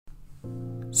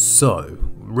So,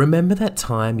 remember that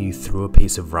time you threw a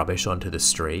piece of rubbish onto the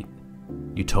street?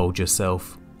 You told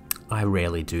yourself, I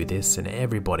rarely do this and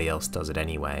everybody else does it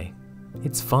anyway.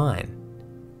 It's fine.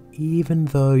 Even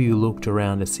though you looked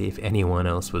around to see if anyone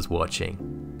else was watching.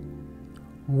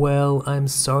 Well, I'm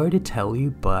sorry to tell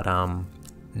you, but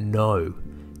no.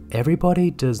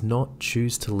 Everybody does not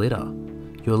choose to litter.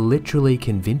 You're literally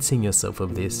convincing yourself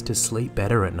of this to sleep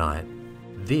better at night.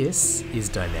 This is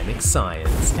Dynamic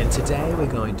Science, and today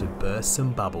we're going to burst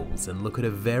some bubbles and look at a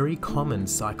very common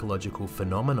psychological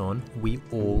phenomenon we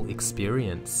all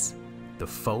experience: the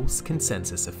false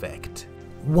consensus effect.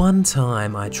 One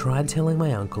time I tried telling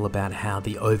my uncle about how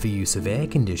the overuse of air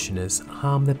conditioners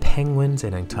harm the penguins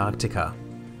in Antarctica.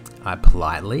 I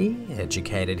politely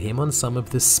educated him on some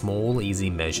of the small, easy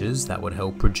measures that would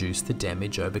help reduce the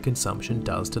damage overconsumption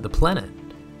does to the planet.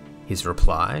 His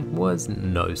reply was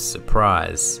no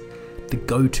surprise. The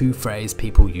go-to phrase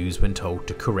people use when told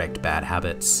to correct bad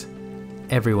habits.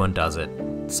 Everyone does it,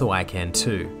 so I can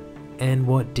too. And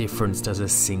what difference does a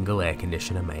single air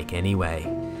conditioner make anyway?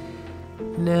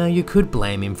 Now, you could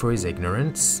blame him for his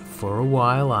ignorance. For a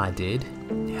while I did.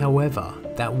 However,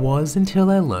 that was until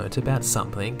I learnt about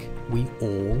something we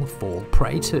all fall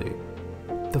prey to: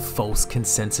 the false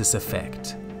consensus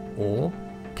effect, or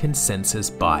consensus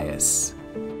bias.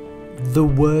 The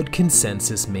word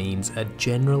consensus means a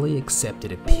generally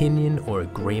accepted opinion or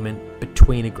agreement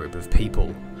between a group of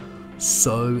people.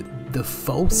 So, the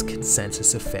false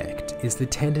consensus effect is the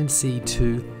tendency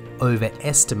to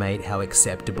overestimate how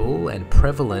acceptable and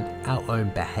prevalent our own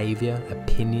behaviour,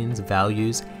 opinions,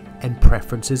 values, and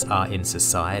preferences are in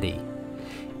society.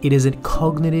 It is a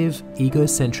cognitive,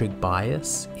 egocentric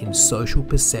bias in social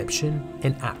perception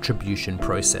and attribution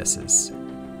processes.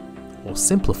 Or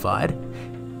simplified,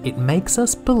 it makes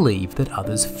us believe that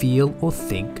others feel or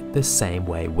think the same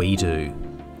way we do.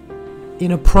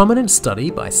 In a prominent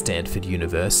study by Stanford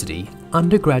University,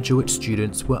 undergraduate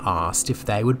students were asked if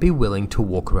they would be willing to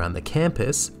walk around the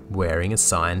campus wearing a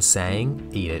sign saying,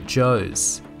 "Eat at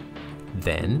Joe's."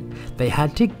 Then, they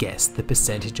had to guess the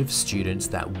percentage of students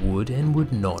that would and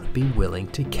would not be willing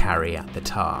to carry out the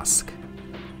task.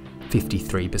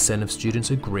 53% of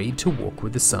students agreed to walk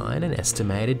with the sign and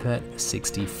estimated that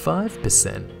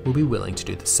 65% will be willing to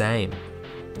do the same.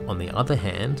 On the other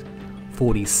hand,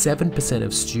 47%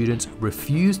 of students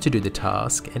refused to do the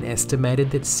task and estimated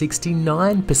that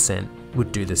 69%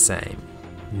 would do the same.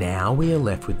 Now we are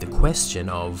left with the question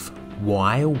of,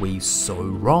 why are we so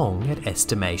wrong at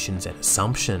estimations and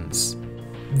assumptions?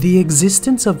 The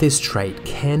existence of this trait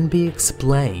can be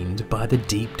explained by the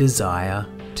deep desire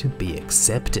to be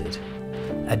accepted.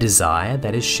 A desire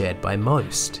that is shared by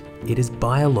most. It is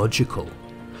biological.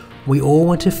 We all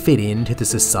want to fit into the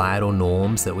societal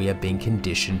norms that we have been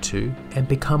conditioned to and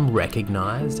become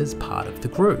recognized as part of the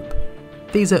group.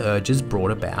 These are urges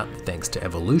brought about thanks to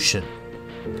evolution.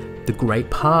 The great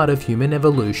part of human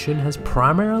evolution has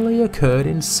primarily occurred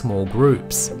in small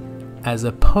groups, as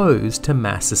opposed to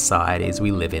mass societies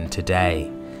we live in today.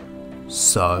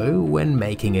 So, when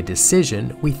making a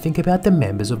decision, we think about the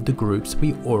members of the groups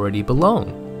we already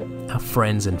belong, our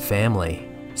friends and family.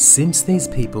 Since these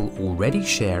people already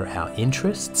share our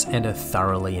interests and are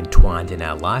thoroughly entwined in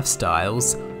our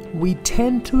lifestyles, we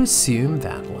tend to assume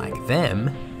that, like them,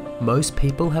 most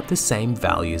people have the same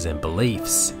values and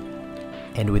beliefs.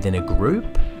 And within a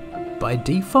group, by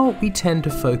default we tend to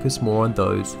focus more on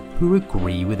those who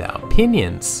agree with our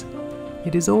opinions.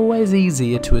 It is always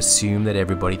easier to assume that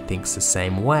everybody thinks the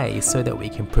same way so that we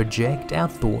can project our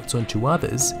thoughts onto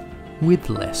others with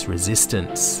less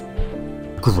resistance.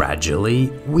 Gradually,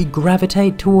 we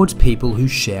gravitate towards people who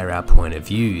share our point of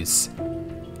views,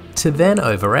 to then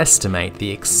overestimate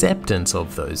the acceptance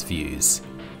of those views,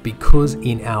 because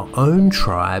in our own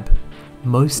tribe,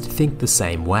 most think the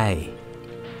same way.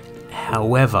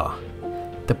 However,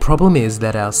 the problem is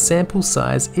that our sample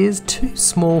size is too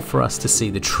small for us to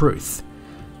see the truth,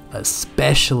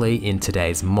 especially in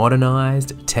today's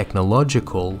modernized,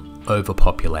 technological,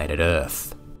 overpopulated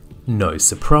Earth. No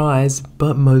surprise,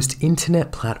 but most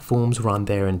internet platforms run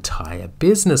their entire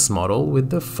business model with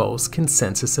the false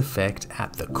consensus effect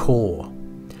at the core.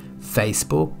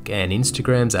 Facebook and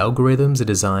Instagram's algorithms are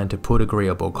designed to put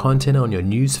agreeable content on your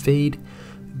newsfeed.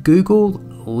 Google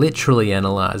literally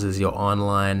analyzes your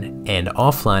online and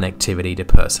offline activity to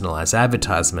personalize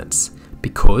advertisements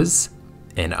because,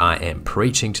 and I am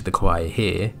preaching to the choir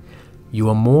here, you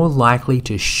are more likely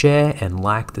to share and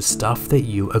like the stuff that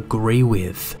you agree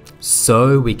with.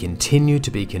 So we continue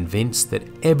to be convinced that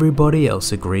everybody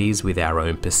else agrees with our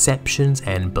own perceptions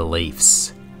and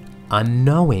beliefs,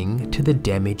 unknowing to the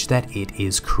damage that it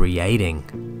is creating.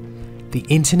 The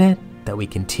internet that we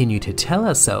continue to tell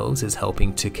ourselves is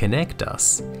helping to connect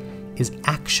us is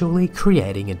actually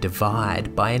creating a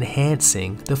divide by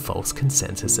enhancing the false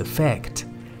consensus effect,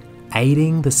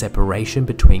 aiding the separation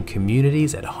between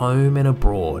communities at home and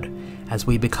abroad as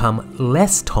we become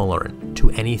less tolerant to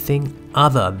anything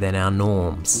other than our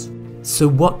norms. So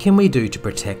what can we do to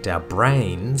protect our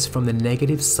brains from the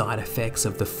negative side effects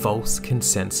of the false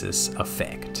consensus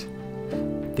effect?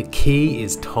 The key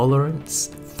is tolerance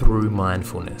through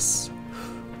mindfulness.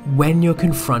 When you're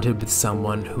confronted with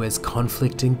someone who has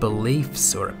conflicting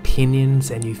beliefs or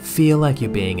opinions and you feel like you're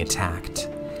being attacked,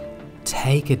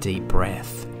 take a deep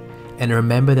breath and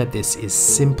remember that this is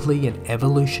simply an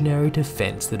evolutionary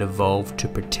defense that evolved to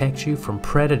protect you from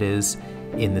predators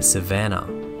in the savannah.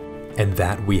 And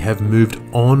that we have moved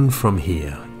on from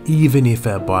here, even if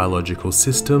our biological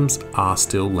systems are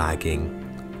still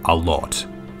lagging a lot.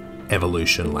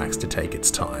 Evolution likes to take its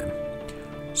time.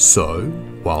 So,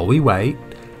 while we wait,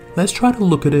 let's try to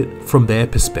look at it from their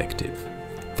perspective,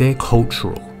 their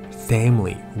cultural,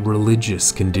 family,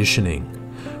 religious conditioning.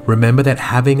 Remember that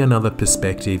having another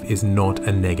perspective is not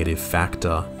a negative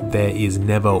factor. There is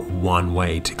never one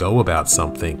way to go about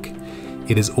something.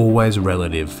 It is always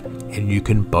relative, and you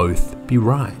can both be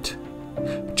right.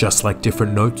 Just like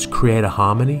different notes create a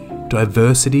harmony,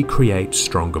 diversity creates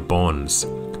stronger bonds.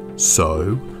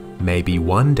 So, maybe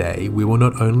one day we will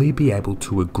not only be able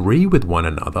to agree with one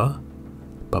another,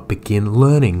 but begin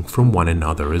learning from one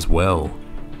another as well.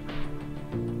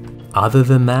 Other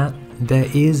than that, there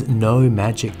is no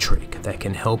magic trick that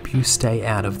can help you stay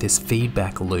out of this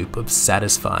feedback loop of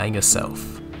satisfying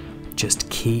yourself. Just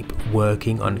keep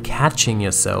working on catching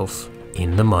yourself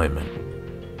in the moment.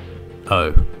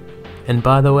 Oh, and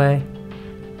by the way,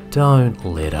 don't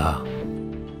litter.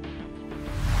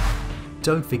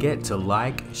 Don't forget to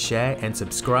like, share and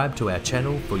subscribe to our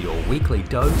channel for your weekly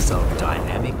dose of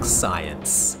dynamic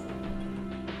science.